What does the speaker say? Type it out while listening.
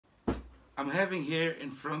I'm having here in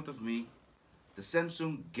front of me the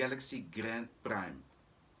Samsung Galaxy Grand Prime,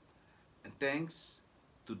 and thanks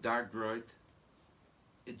to DarkDroid,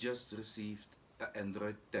 it just received an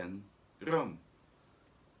Android 10 ROM.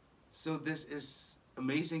 So this is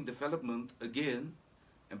amazing development again,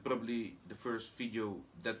 and probably the first video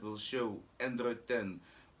that will show Android 10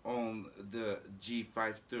 on the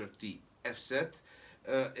G530FZ.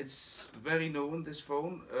 It's very known, this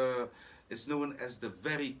phone. It's known as the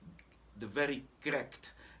very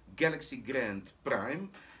cracked Galaxy Grand Prime,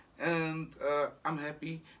 and I'm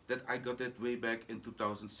happy that I got it way back in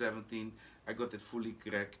 2017. I got it fully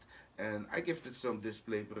cracked, and I gave it some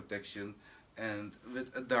display protection, and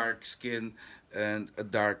with a dark skin and a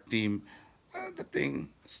dark theme, the thing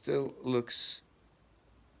still looks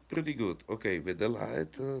pretty good. Okay, with the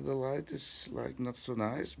light is like not so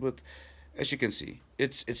nice, but as you can see,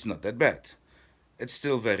 it's not that bad. It's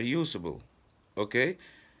still very usable. Okay,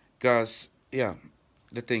 because yeah,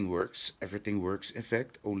 the thing works, everything works. In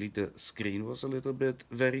fact, only the screen was a little bit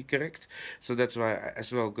very correct, so that's why I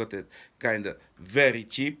as well got it kind of very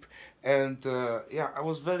cheap. And yeah, I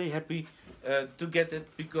was very happy to get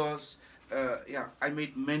it because yeah, I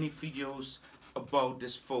made many videos about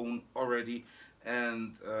this phone already,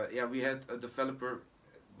 and yeah, we had a developer.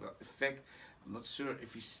 Well, in fact, I'm not sure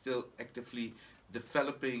if he's still actively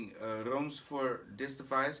developing ROMs for this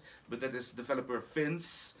device, but that is developer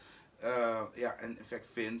Vince. Yeah, and in fact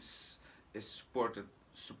Vince is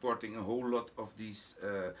supporting a whole lot of these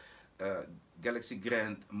Galaxy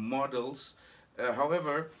Grand models.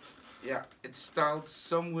 However, yeah, it stalled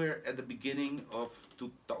somewhere at the beginning of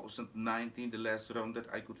 2019. The last ROM that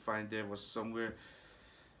I could find there was somewhere,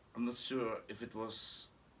 I'm not sure if it was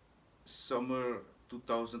summer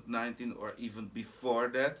 2019 or even before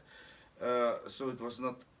that. So it was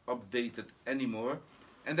not updated anymore,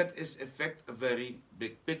 and that is in fact a very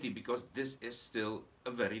big pity, because this is still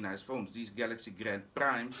a very nice phone. These Galaxy Grand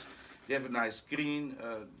Primes, they have a nice screen,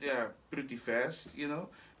 they are pretty fast, you know,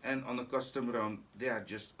 and on a custom ROM they are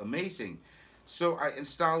just amazing. So I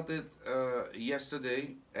installed it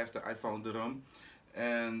yesterday after I found the ROM,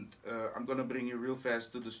 and I'm gonna bring you real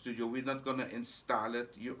fast to the studio. We're not gonna install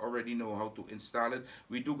it, you already know how to install it.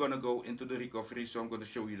 We do gonna go into the recovery, so I'm gonna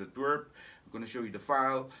show you the Twrp, I'm gonna show you the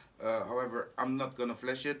file. However, I'm not gonna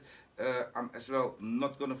flash it. I'm as well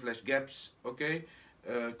not gonna flash gaps, okay,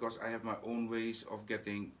 because I have my own ways of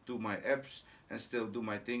getting to my apps and still do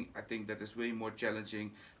my thing. I think that is way more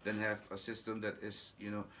challenging than have a system that is,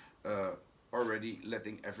 you know, already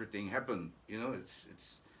letting everything happen. You know,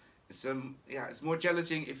 yeah, it's more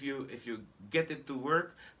challenging if you get it to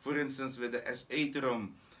work. For instance, with the S8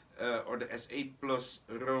 ROM or the S8 Plus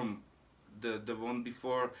ROM, the one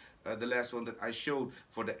before the last one that I showed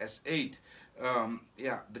for the S8.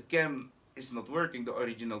 Yeah, the cam is not working, the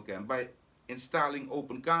original cam. By installing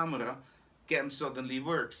Open Camera, cam suddenly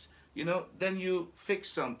works. You know, then you fix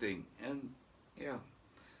something, and yeah,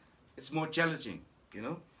 it's more challenging. You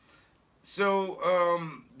know. So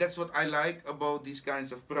that's what I like about these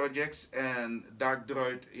kinds of projects. And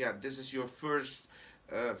DarkDroid, yeah, this is your first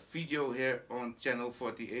video here on channel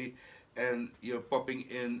 48, and you're popping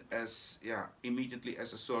in as, yeah, immediately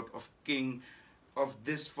as a sort of king of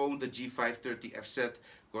this phone, the G530FZ,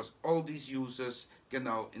 because all these users can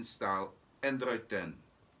now install Android 10.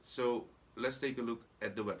 So let's take a look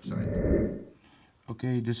at the website.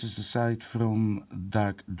 Okay, this is the site from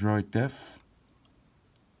DarkDroidDev.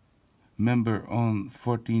 Member on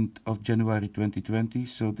 14th of January 2020,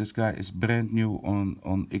 so this guy is brand new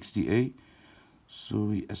on XDA,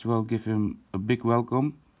 so we as well give him a big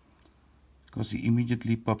welcome, because he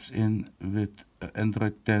immediately pops in with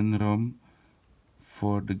Android 10 ROM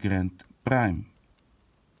for the Grand Prime.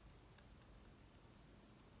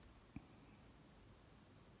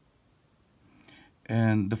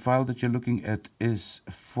 And the file that you're looking at is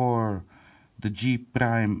for the G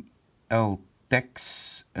Prime L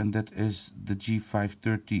text, and that is the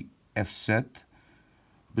G530FZ.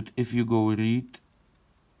 But if you go read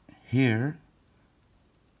here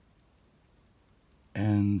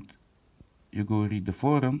and you go read the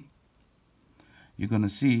forum, you're gonna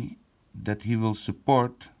see that he will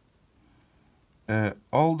support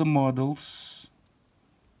all the models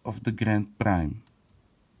of the Grand Prime.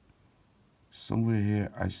 Somewhere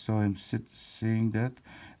here I saw him saying that,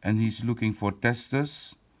 and he's looking for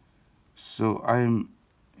testers. So I'm,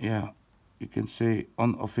 yeah, you can say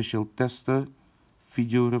unofficial tester,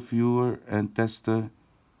 video reviewer and tester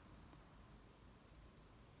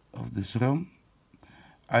of this ROM.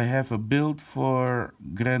 I have a build for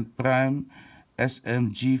Grand Prime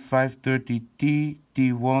SMG530T,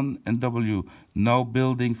 T1 and W. Now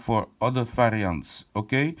building for other variants.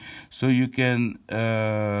 Okay, so you can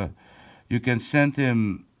send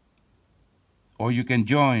him, or you can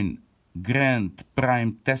join Grand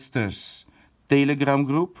Prime Testers Telegram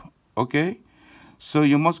group. Okay, so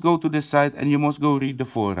you must go to the site and you must go read the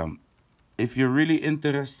forum. If you're really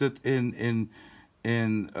interested in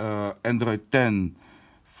Android 10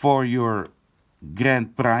 for your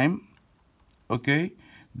Grand Prime, okay,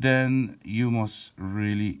 then you must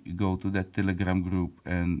really go to that Telegram group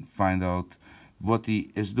and find out what he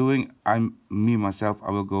is doing. Me myself, I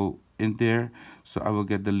will go in there, so I will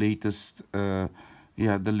get the latest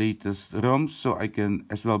the latest ROMs, so I can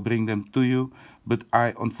as well bring them to you. But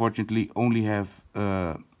I unfortunately only have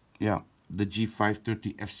the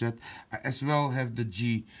G530FZ. I as well have the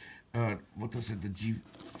the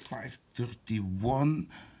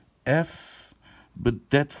G531F, but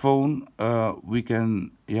that phone we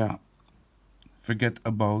can forget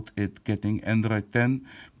about it getting Android 10,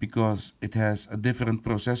 because it has a different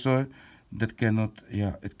processor that cannot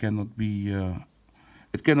be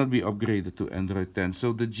upgraded to Android 10.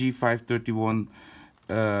 So the G531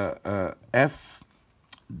 F,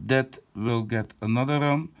 that will get another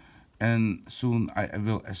RAM, and soon I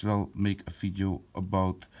will as well make a video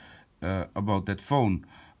about that phone.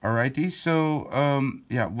 Alrighty, so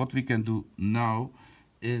what we can do now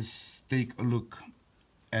is take a look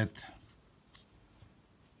at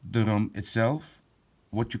the ROM itself,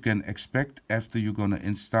 what you can expect after you're gonna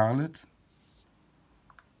install it.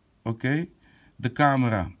 Okay, the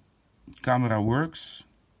camera works.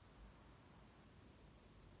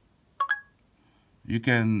 You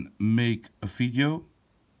can make a video.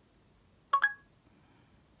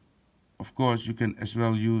 Of course, you can as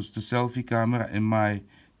well use the selfie camera. In my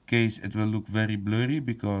case, it will look very blurry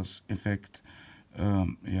because, in fact,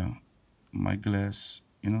 my glass,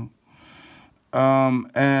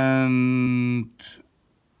 and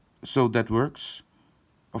so that works.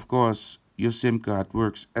 Of course, your SIM card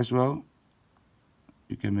works as well.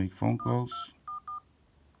 You can make phone calls.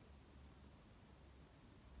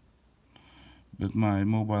 But my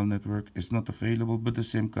mobile network is not available, but the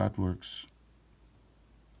SIM card works.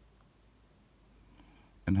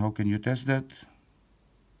 And how can you test that?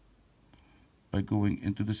 By going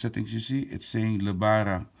into the settings. You see, it's saying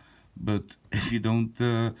Lebara. But if you don't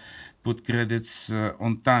put credits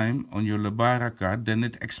on time on your Lebara card, then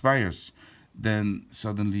it expires. Then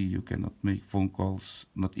suddenly you cannot make phone calls,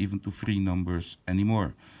 not even to free numbers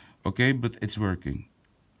anymore. Okay, but it's working.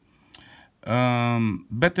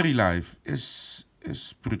 Battery life is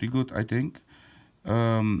pretty good, I think.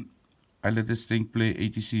 I let this thing play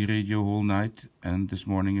ATC radio whole night, and this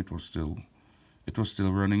morning it was still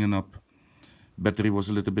running and up. Battery was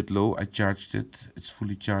a little bit low. I charged it. It's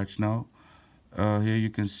fully charged now. Here you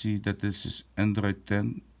can see that this is Android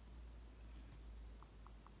 10.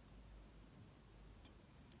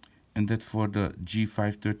 And that for the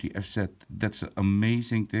G530FZ. That's an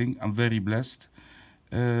amazing thing. I'm very blessed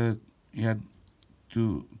to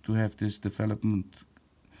have this development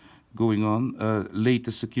going on.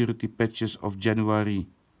 Latest security patches of January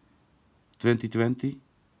 2020.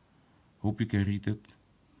 Hope you can read it.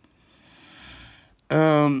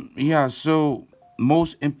 So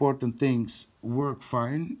most important things work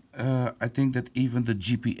fine. I think that even the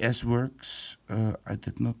GPS works. I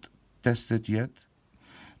did not test it yet.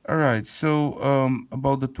 Alright, so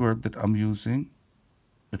about the Twrp that I'm using.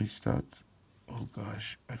 Restart. Oh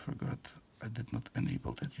gosh, I forgot. I did not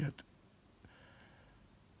enable that yet.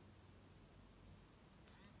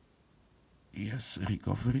 Yes,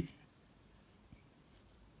 recovery.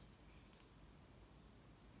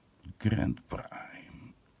 Grand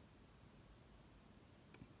Prime.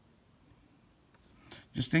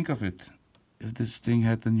 Just think of it, if this thing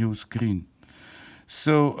had a new screen.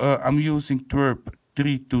 So I'm using Twrp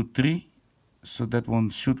 323, so that one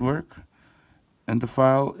should work. And the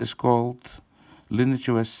file is called Lineage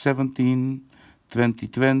OS 17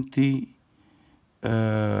 2020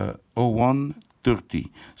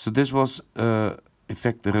 0130. So this was in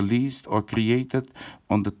fact released or created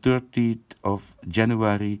on the 30th of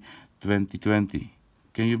January 2020.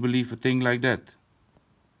 Can you believe a thing like that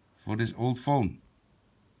for this old phone?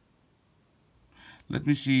 Let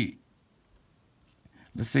me see.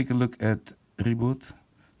 Let's take a look at reboot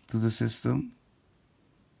to the system.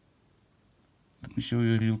 Let me show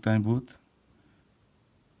you real-time boot.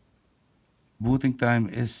 Booting time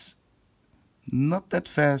is not that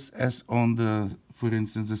fast as on the, for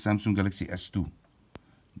instance, the Samsung Galaxy S2.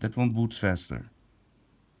 That one boots faster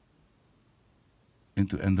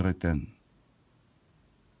into Android 10.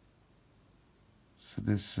 So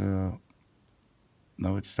this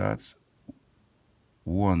Now it starts.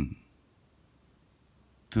 1,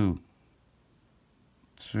 2,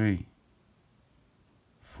 3,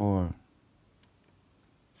 4,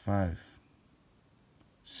 5,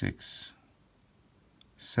 6,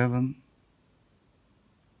 7,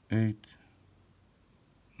 8,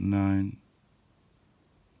 9,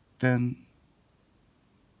 10,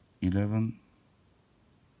 11,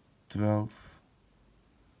 12,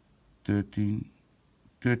 13,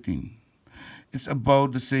 13. It's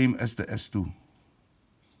about the same as the S2.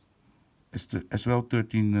 As well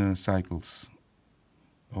 13 cycles,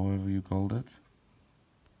 however you call that.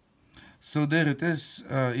 So there it is.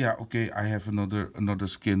 Yeah, okay, I have another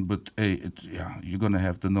skin, but hey, yeah, you're gonna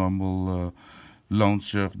have the normal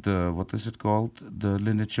launcher, the, what is it called? The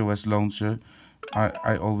Lineage OS launcher.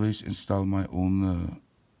 I always install my own,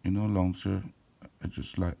 you know, launcher.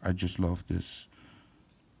 I just love this.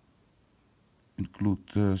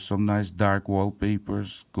 Include some nice dark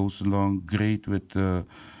wallpapers. Goes along great with the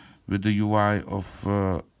UI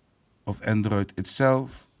of Android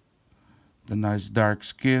itself. The nice dark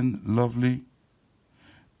skin, lovely.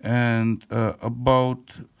 And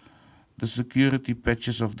about the security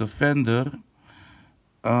patches of the Fender.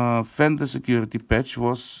 Fender security patch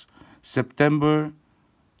was September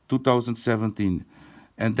 2017,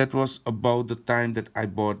 and that was about the time that I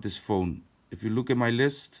bought this phone. If you look at my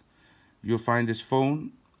list, you'll find this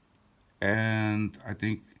phone, and I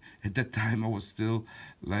think at that time I was still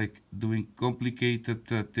like doing complicated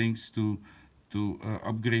things to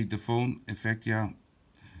upgrade the phone. In fact, yeah,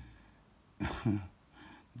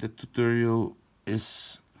 the tutorial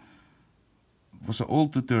was an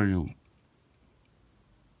old tutorial.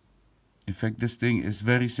 In fact, this thing is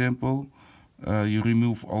very simple. You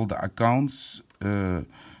remove all the accounts.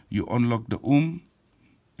 You unlock the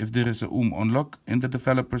if there is a unlock in the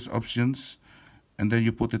developers options, and then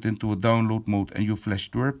you put it into a download mode and you flash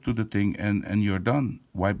Twrp to the thing, and you're done.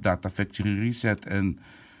 Wipe data factory reset, and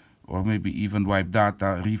or maybe even wipe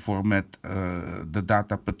data, reformat the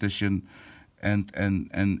data partition, and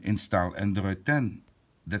install Android 10.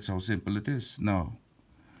 That's how simple it is now.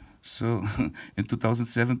 So in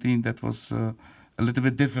 2017 that was a little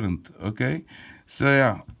bit different, okay? So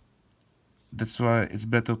yeah, that's why it's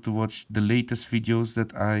better to watch the latest videos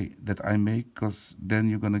that I make, because then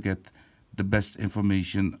you're gonna get the best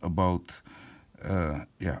information about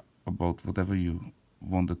yeah, about whatever you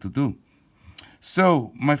wanted to do.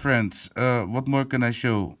 So my friends, what more can I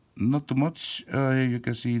show? Not too much. Here you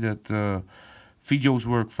can see that videos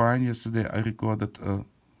work fine. Yesterday I recorded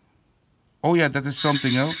oh yeah, that is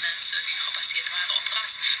something else.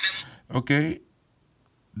 Okay,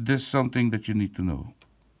 there's something that you need to know.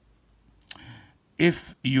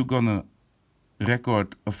 If you're gonna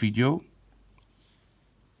record a video,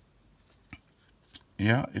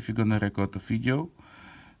 yeah, if you're gonna record a video,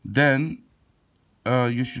 then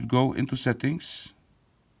you should go into settings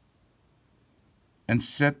and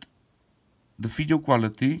set the video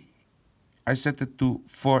quality. I set it to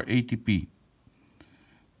 480p.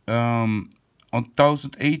 On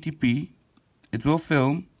 1080p it will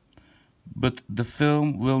film, but the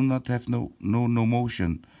film will not have no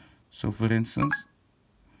motion. So for instance,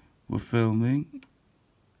 we're filming,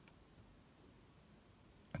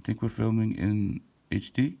 I think we're filming in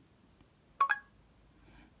HD,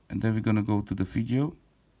 and then we're gonna go to the video.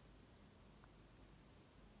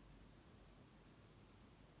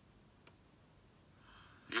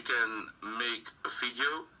 You can make a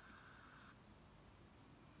video.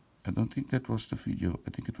 I don't think that was the video.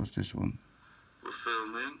 I think it was this one. We're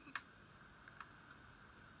filming.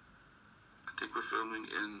 I think we're filming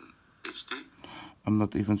in HD. I'm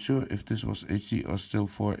not even sure if this was HD or still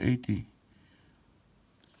 480.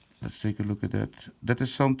 Let's take a look at that. That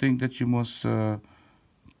is something that you must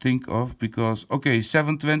think of, because, okay,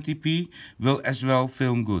 720p will as well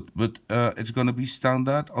film good, but it's gonna be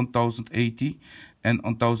standard on 1080, and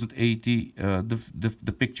on 1080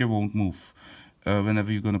 the picture won't move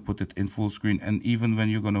whenever you're gonna put it in full screen, and even when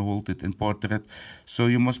you're gonna hold it in portrait. So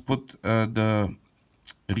you must put the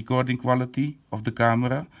recording quality of the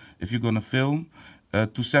camera, if you're gonna film,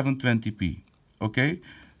 to 720p. Okay,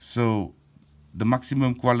 so the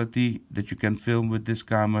maximum quality that you can film with this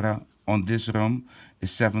camera on this ROM is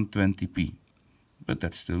 720p, but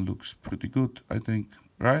that still looks pretty good, I think,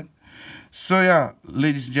 right? So yeah,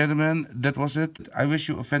 ladies and gentlemen, that was it. I wish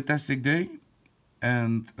you a fantastic day,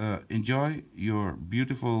 and enjoy your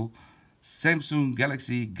beautiful Samsung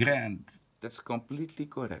Galaxy Grand. That's completely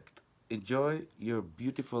correct. Enjoy your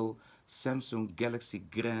beautiful Samsung Galaxy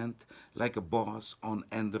Grand like a boss on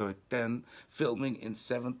Android 10, filming in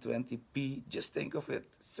 720p. Just think of it,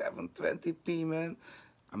 720p, man.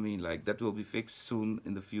 I mean, like, that will be fixed soon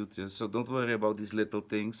in the future. So don't worry about these little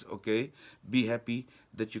things, okay? Be happy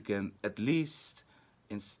that you can at least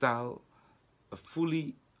install a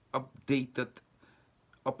fully updated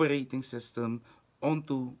operating system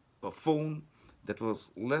onto a phone that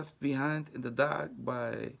was left behind in the dark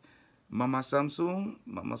by Mama Samsung.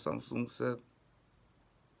 Mama Samsung said,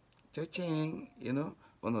 cha-ching, you know?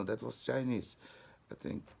 Oh no, that was Chinese, I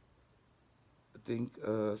think.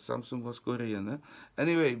 Samsung was Korean. Huh?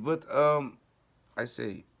 Anyway, but I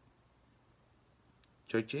say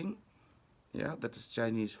Ching. Yeah, that is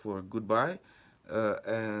Chinese for goodbye.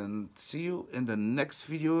 And see you in the next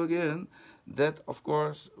video again. That, of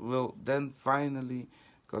course, will then finally,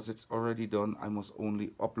 because it's already done, I must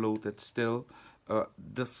only upload it still.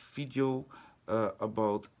 The video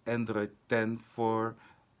about Android 10 for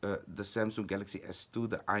the Samsung Galaxy S2,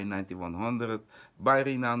 the i9100 by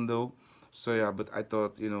Rinando. So yeah, but I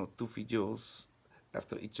thought, you know, 2 videos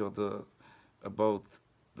after each other about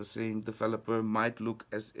the same developer might look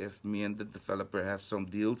as if me and the developer have some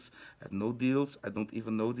deals. I have no deals. I don't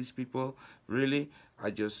even know these people, really.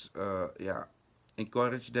 I just, yeah,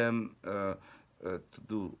 encourage them to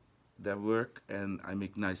do their work, and I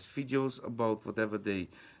make nice videos about whatever they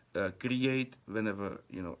create whenever,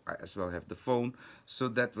 you know, I as well have the phone. So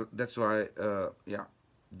that's why, yeah,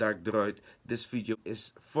 DarkDroid, this video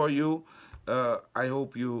is for you. I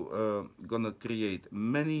hope you gonna create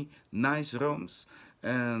many nice ROMs,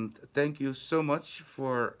 and thank you so much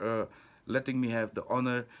for letting me have the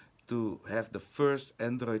honor to have the first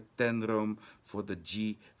Android 10 ROM for the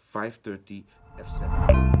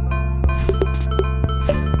G530FZ.